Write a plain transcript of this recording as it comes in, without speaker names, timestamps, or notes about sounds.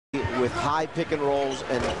with high pick and rolls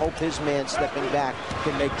and hope his man stepping back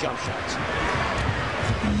can make jump shots.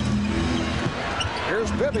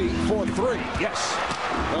 Here's Bibby for three. Yes.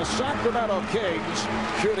 The Sacramento Kings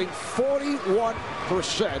shooting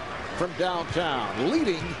 41% from downtown,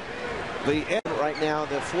 leading the end. Right now,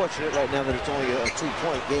 they're fortunate right now that it's only a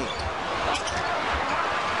 2-point game.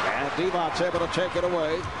 And Devon's able to take it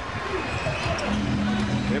away.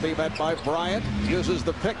 Bibby met by Bryant, uses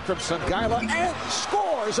the pick from Sangaila and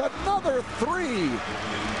scores another three.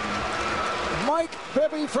 Mike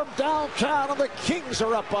Bibby from downtown, and the Kings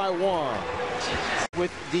are up by one.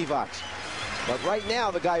 With Divac. But right now,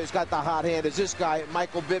 the guy who's got the hot hand is this guy,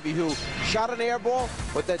 Michael Bibby, who shot an air ball,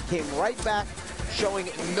 but then came right back, showing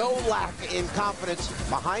no lack in confidence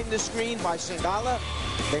behind the screen by Sangaila,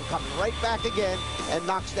 then comes right back again and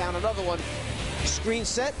knocks down another one. Screen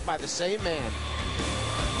set by the same man.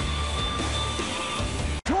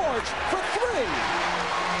 George for three.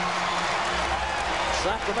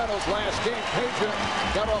 Sacramento's last game, Pedro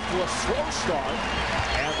got off to a slow start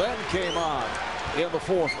and then came on in the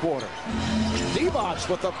fourth quarter. Divac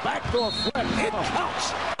with the backdoor flip. It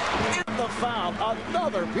counts. In the foul.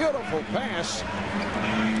 Another beautiful pass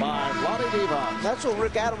by Vlade Divac. That's what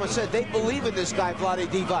Rick Adelman said. They believe in this guy, Vlade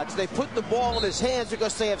Divac. They put the ball in his hands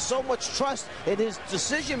because they have so much trust in his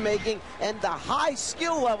decision-making and the high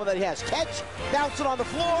skill level that he has. Catch, bounce it on the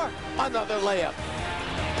floor, another layup.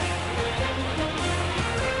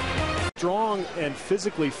 Strong and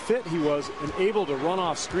physically fit he was, and able to run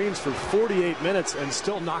off screens for 48 minutes and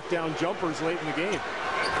still knock down jumpers late in the game.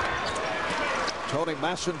 Tony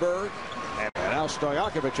Massenberg and now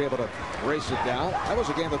Stojakovic able to race it down. That was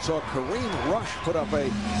a game that saw Kareem Rush put up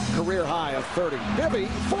a career high of 30. Bibby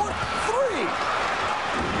for three.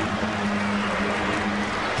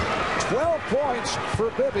 12 points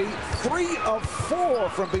for Bibby. 3 of 4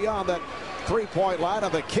 from beyond that three-point line,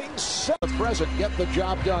 and the Kings set the present get the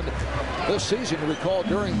job done this season. Recall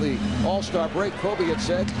during the All-Star break, Kobe had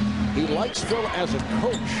said he likes Phil as a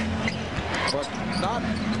coach, but not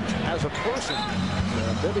as a person.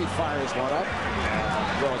 Bibby fires one up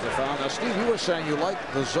and draws the foul. Now, Steve, you were saying you like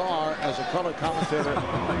the Czar as a color commentator,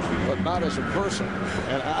 but not as a person,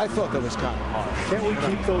 and I thought that was kind of harsh. Can't we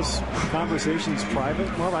keep those conversations private?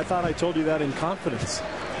 Marv, I thought I told you that in confidence.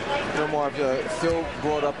 You know, Marv, Phil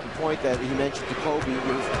brought up the point that he mentioned to Kobe.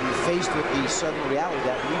 We're faced with the sudden reality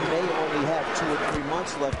that we may only have 2 or 3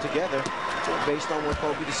 months left together based on what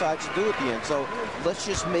Kobe decides to do at the end. So let's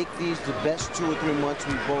just make these the best 2 or 3 months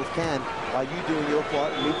we both can, while you doing your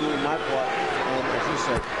part and me doing my part. And as you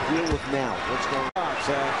said, deal with now what's going on.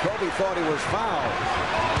 Kobe thought he was fouled.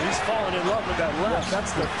 He's fallen in love with that left.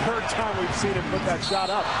 That's the 3rd time we've seen him put that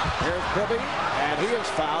shot up. Here's Bibby, and he is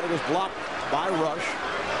fouled. It was blocked by Rush.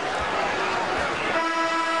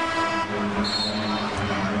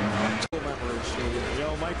 You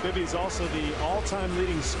know, Mike Bibby is also the all-time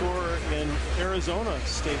leading scorer in Arizona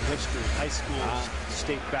state history, high school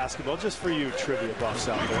state basketball. Just for you trivia buffs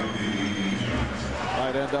out there.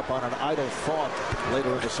 Might end up on an idle thought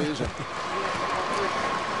later in the season.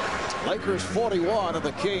 Lakers 41 and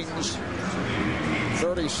the Kings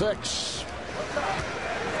 36.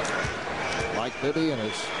 Mike Bibby in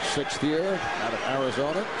his 6th year out of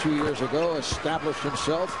Arizona 2 years ago established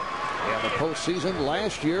himself in the postseason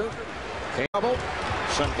last year.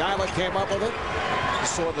 Sangaila came up with it. You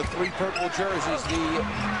saw the 3 purple jerseys, the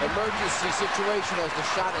emergency situation as the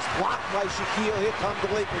shot is blocked by Shaquille. Here come the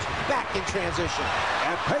Lakers back in transition.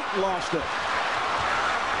 And Payton lost it.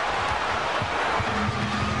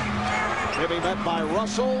 Bibby met by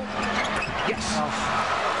Russell. Yes.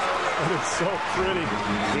 That is so pretty.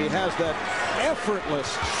 He has that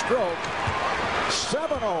effortless stroke.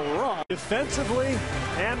 7-0 run. Defensively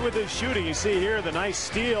and with his shooting, you see here the nice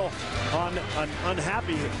steal on an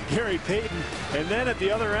unhappy Gary Payton. And then at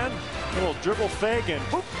the other end, a little dribble fake and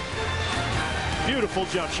whoop, beautiful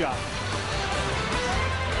jump shot.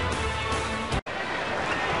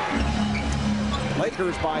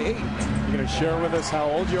 Lakers by 8. You're going to share with us how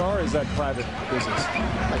old you are? Or is that private business?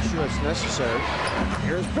 I'm sure it's necessary.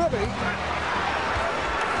 Here's Bibby.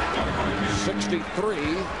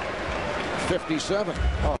 63-57.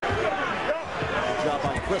 Oh. Job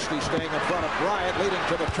by Christie staying in front of Bryant, leading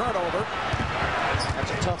to the turnover.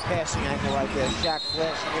 That's a tough passing angle right there. Shaq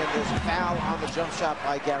flashing in. There's a foul on the jump shot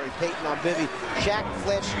by Gary Payton on Bibby. Shaq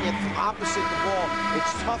flashing in from opposite the ball.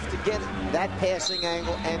 It's tough to get that passing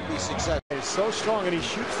angle and be successful. He's so strong, and he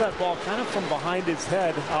shoots that ball kind of from behind his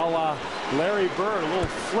head, a la Larry Bird, a little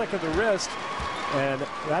flick of the wrist, and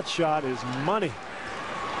that shot is money.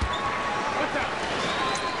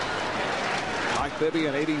 Mike Bibby,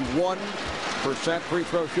 an 81% free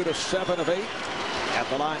throw shooter, 7 of 8. at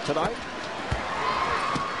the line tonight.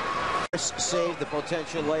 Saved the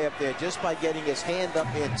potential layup there just by getting his hand up,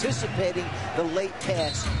 anticipating the late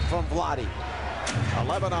pass from Vlade.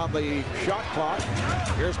 11 on the shot clock.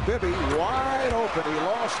 Here's Bibby wide open. He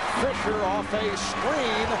lost Fisher off a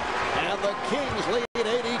screen, and the Kings lead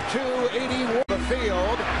 82-81. The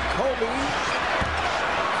field. Kobe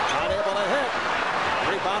not able to hit.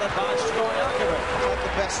 Rebounded by Stojakovic. Not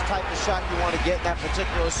the best type of shot you want to get in that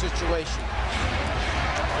particular situation.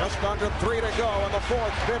 Just under 3 to go in the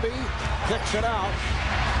fourth. Bibby kicks it out.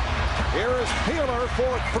 Here is Peeler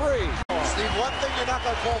for 3. Steve, one thing you're not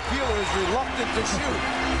going to call Peeler is reluctant to shoot.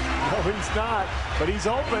 No, he's not. But he's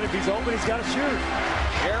open. If he's open, he's got to shoot.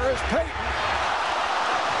 Here is Payton.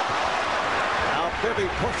 Now Bibby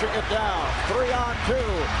pushing it down. 3 on 2.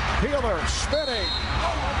 Peeler spinning.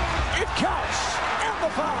 It counts. And the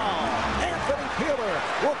foul. Anthony Peeler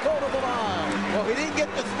will go to the line. Well, he didn't get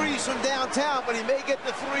the threes from downtown, but he may get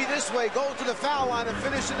the 3 this way. Go to the foul line and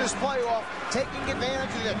finishing this playoff, taking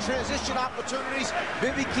advantage of the transition opportunities.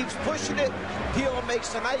 Bibby keeps pushing it. Peeler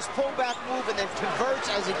makes a nice pullback move and then converts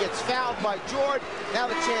as he gets fouled by Jordan. Now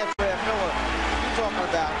the chance for Miller. You're talking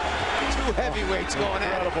about 2 heavyweights going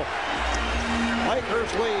at it.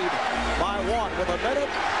 Lakers lead by 1 with 1.5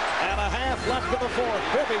 minutes left in the fourth.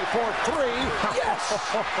 Bibby for 3. Yes!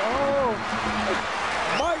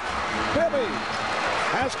 Mike Bibby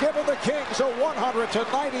has given the Kings a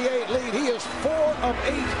 100-98 lead. He is 4 of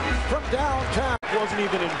 8 from downtown. Wasn't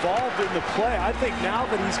even involved in the play. I think now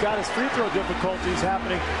that he's got his free throw difficulties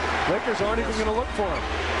happening, Lakers aren't even going to look for him.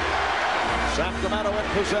 Sacramento in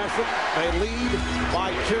possession. They lead by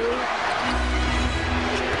 2.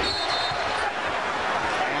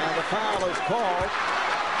 And the foul is called.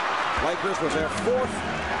 Lakers with their 4th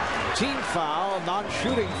team foul,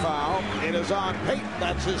 non-shooting foul. It is on Payton.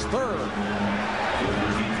 That's his 3rd.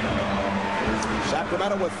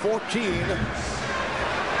 Sacramento with 14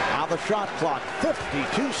 on the shot clock.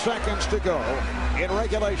 52 seconds to go in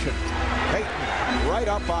regulation. Payton right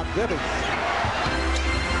up on Bibby.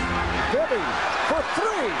 Bibby for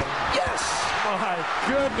 3. Yes! My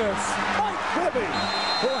goodness. Mike Bibby,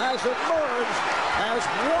 who has emerged as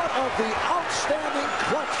one of the outstanding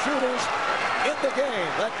clutch shooters in the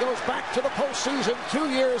game. That goes back to the postseason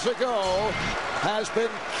 2 years ago. Has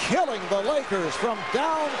been killing the Lakers from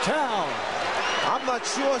downtown. I'm not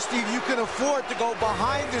sure, Steve, you can afford to go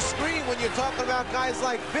behind the screen when you're talking about guys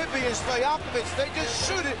like Bibby and Stojakovic. They just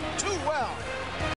shoot it too well.